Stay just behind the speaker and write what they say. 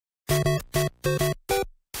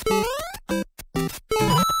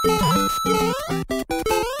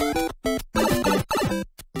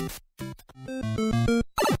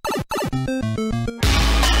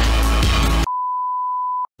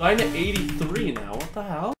dying to 83 now. What the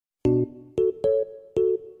hell?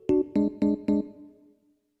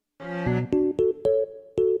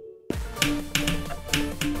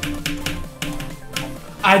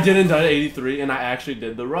 I didn't die to 83 and I actually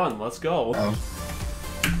did the run. Let's go. Oh.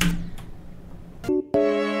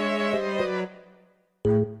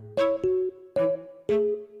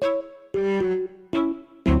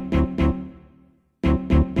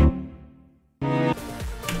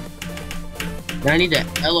 Now I need to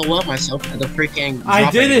LOL myself at the freaking. I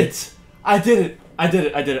did it! I did it! I did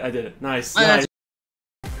it! I did it! I did it! Nice. Nice.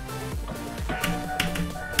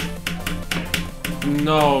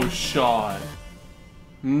 No shot.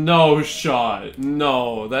 No shot.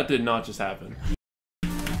 No, that did not just happen.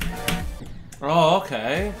 Oh,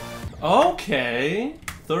 okay. Okay.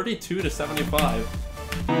 32 to 75.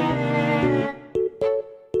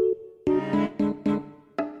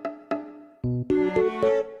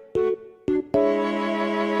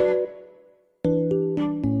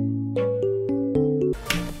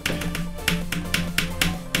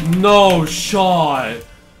 No shot.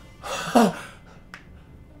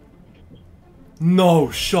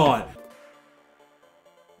 No shot.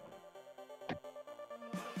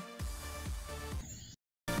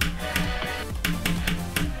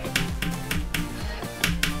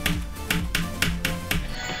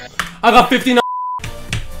 I got 59.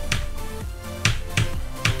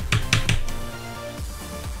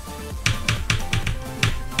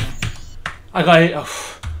 I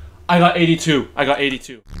got 82. I got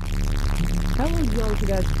 82. Hello, George,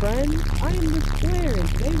 guys, friends. I am the Square, and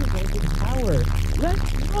today we're going to the tower.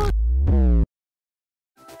 Let's go!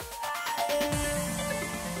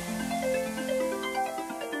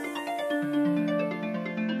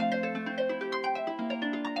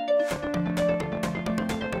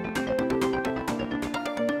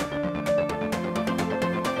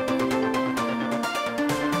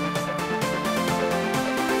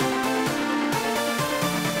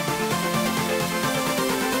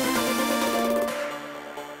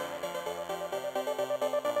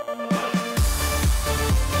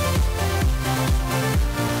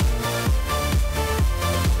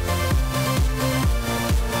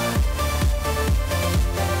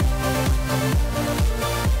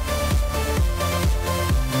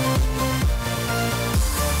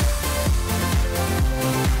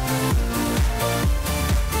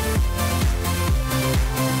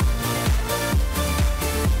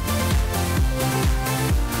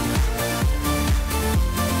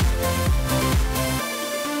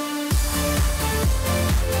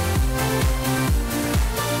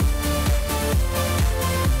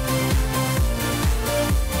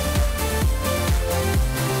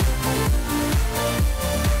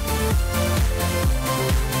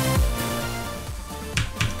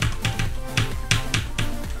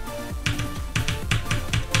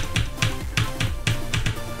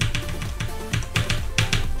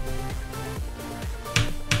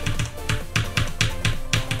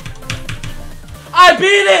 I beat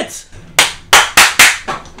it!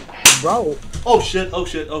 Bro. Oh shit, oh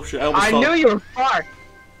shit, oh shit. I knew you were fucked.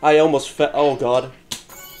 I almost fell. Oh god.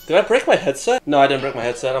 Did I break my headset? No, I didn't break my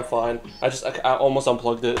headset. I'm fine. I almost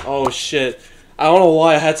unplugged it. Oh shit. I don't know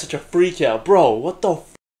why I had such a freak out. Bro, what the